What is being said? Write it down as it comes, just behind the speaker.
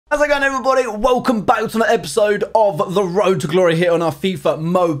How's it going, everybody? Welcome back to another episode of The Road to Glory here on our FIFA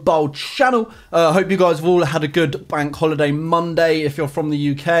mobile channel. I hope you guys have all had a good bank holiday Monday if you're from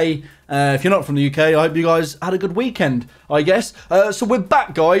the UK. If you're not from the UK, I hope you guys had a good weekend, I guess. So we're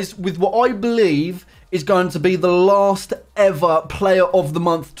back, guys, with what I believe is going to be the last ever Player of the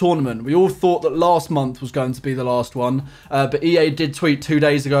Month tournament. We all thought that last month was going to be the last one, but EA did tweet 2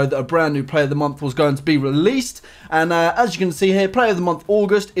 days ago that a brand new Player of the Month was going to be released. And as you can see here, Player of the Month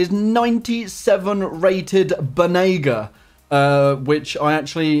August is 97 rated BANEGA, which I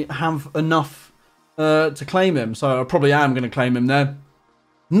actually have enough to claim him. So I probably am going to claim him there.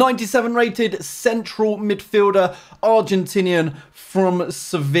 97 rated central midfielder, Argentinian from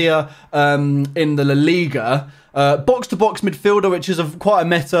Sevilla in the La Liga. Box-to-box midfielder, which is quite a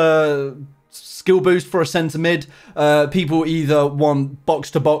meta skill boost for a centre mid. People either want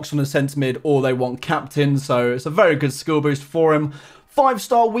box-to-box on a centre mid or they want captain, so it's a very good skill boost for him.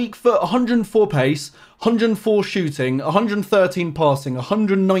 5-star weak foot, 104 pace, 104 shooting, 113 passing,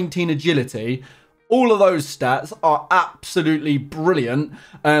 119 agility. All of those stats are absolutely brilliant,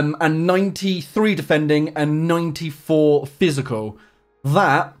 and 93 defending and 94 physical.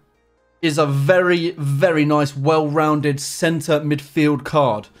 That is a very, very nice, well-rounded centre midfield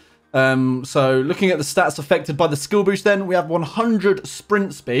card. So looking at the stats affected by the skill boost then, we have 100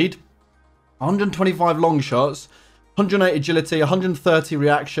 sprint speed, 125 long shots, 108 agility, 130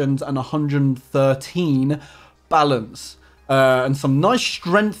 reactions, and 113 balance. And some nice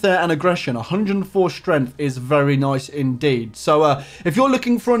strength there and aggression. 104 strength is very nice indeed. So if you're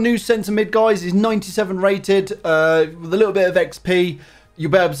looking for a new centre mid, guys, he's 97 rated with a little bit of XP.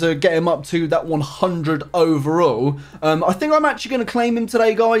 You'll be able to get him up to that 100 overall. I think I'm actually going to claim him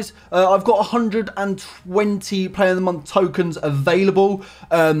today, guys. I've got 120 Player of the Month tokens available.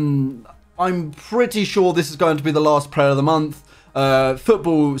 I'm pretty sure this is going to be the last Player of the Month.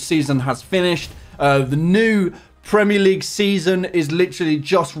 Football season has finished. The new Premier League season is literally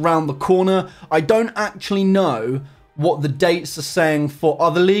just round the corner. I don't actually know what the dates are saying for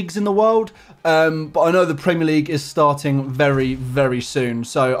other leagues in the world, but I know the Premier League is starting very, very soon.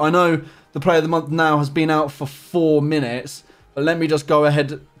 So I know the Player of the Month now has been out for 4 minutes, but let me just go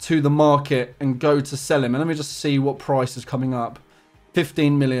ahead to the market and go to sell him. And let me just see what price is coming up.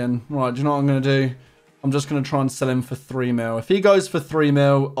 15 million. Right, do you know what I'm going to do? I'm just going to try and sell him for 3 mil. If he goes for 3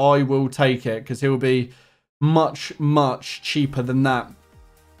 mil, I will take it because he'll be much, much cheaper than that.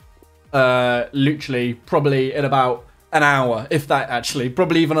 Literally, probably in about an hour, if that actually.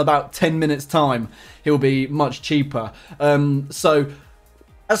 Probably even about 10 minutes time, he'll be much cheaper. So,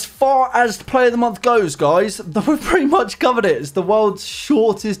 as far as Player of the Month goes, guys, we've pretty much covered it. It's the world's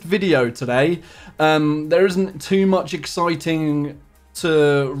shortest video today. There isn't too much exciting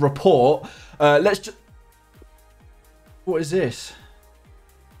to report. Let's just... What is this?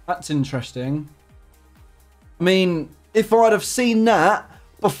 That's interesting. I mean, if I'd have seen that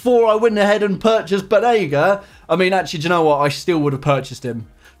before I went ahead and purchased BANEGA, I mean, actually, do you know what? I still would have purchased him.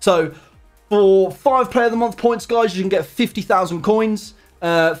 So, for 5 Player of the Month points, guys, you can get 50,000 coins.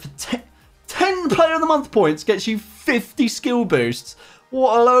 For 10 Player of the Month points gets you 50 skill boosts.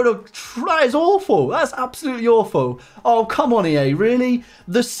 What a load of... That is awful. That's absolutely awful. Oh, come on, EA. Really?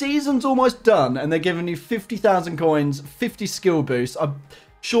 The season's almost done, and they're giving you 50,000 coins, 50 skill boosts.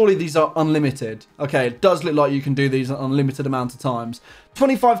 Surely these are unlimited. Okay, it does look like you can do these an unlimited amount of times.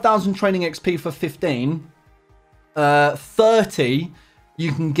 25,000 training XP for 15. 30,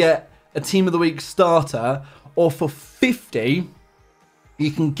 you can get a Team of the Week starter. Or for 50, you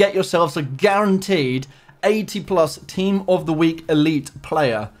can get yourselves a guaranteed 80+ Team of the Week elite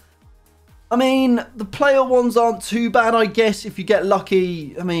player. I mean, the player ones aren't too bad, I guess, if you get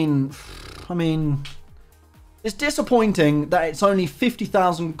lucky. I mean... It's disappointing that it's only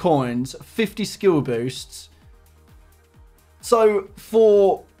 50,000 coins, 50 skill boosts. So,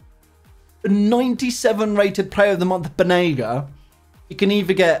 for a 97 rated Player of the Month BANEGA, you can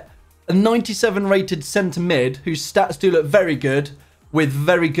either get a 97 rated centre mid, whose stats do look very good, with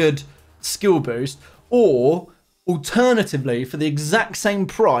very good skill boost, or, alternatively, for the exact same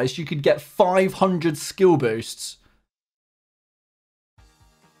price, you could get 500 skill boosts.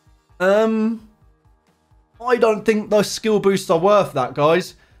 I don't think those skill boosts are worth that,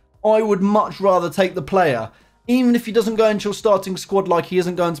 guys. I would much rather take the player. Even if he doesn't go into your starting squad like he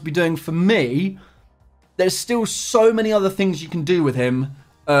isn't going to be doing for me, there's still so many other things you can do with him.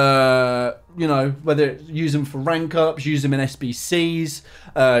 You know, whether use him for rank ups, use him in SBCs,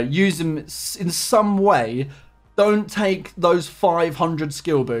 use him in some way. Don't take those 500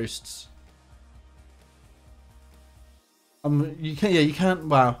 skill boosts. You can't.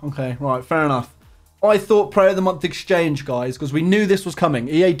 Wow. Okay. Right. Fair enough. I thought Player of the Month exchange, guys, because we knew this was coming.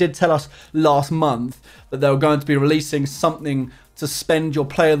 EA did tell us last month that they were going to be releasing something to spend your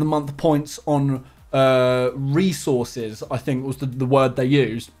Player of the Month points on resources, I think was the word they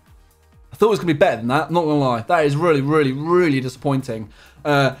used. I thought it was going to be better than that, I'm not going to lie. That is really, really, really disappointing.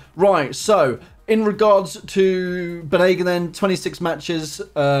 Right, so in regards to BANEGA then, 26 matches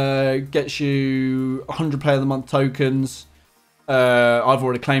gets you 100 Player of the Month tokens. I've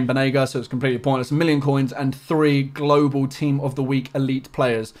already claimed BANEGA, so it's completely pointless. 1 million coins and 3 global Team of the Week elite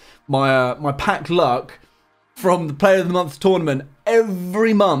players. My pack luck from the Player of the Month tournament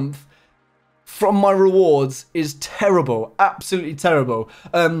every month from my rewards is terrible, absolutely terrible.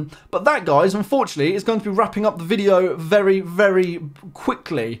 But that, guys, unfortunately, is going to be wrapping up the video very, very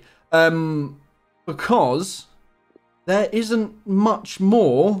quickly, because there isn't much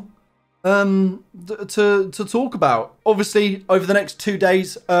more to talk about. Obviously, over the next 2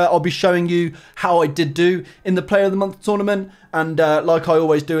 days, I'll be showing you how I did do in the Player of the Month tournament, and like I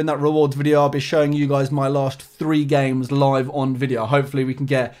always do in that rewards video, I'll be showing you guys my last 3 games live on video. Hopefully we can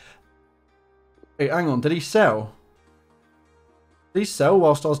get... Wait, hang on, did he sell? Did he sell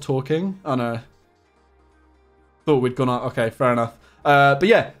whilst I was talking? Oh no. Thought we'd gone out. Okay, fair enough. But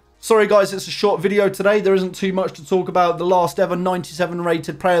yeah, sorry guys, it's a short video today. There isn't too much to talk about. The last ever 97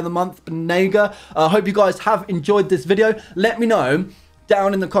 rated Player of the Month, BANEGA. I hope you guys have enjoyed this video. Let me know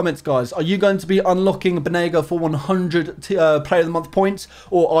down in the comments, guys. Are you going to be unlocking BANEGA for 100 Player of the Month points?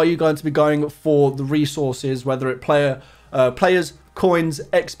 Or are you going to be going for the resources, whether it players, coins,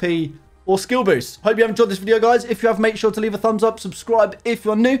 XP, or skill boosts? Hope you have enjoyed this video, guys. If you have, make sure to leave a thumbs up, subscribe if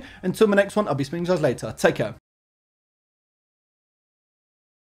you're new. Until my next one, I'll be speaking to you guys later. Take care.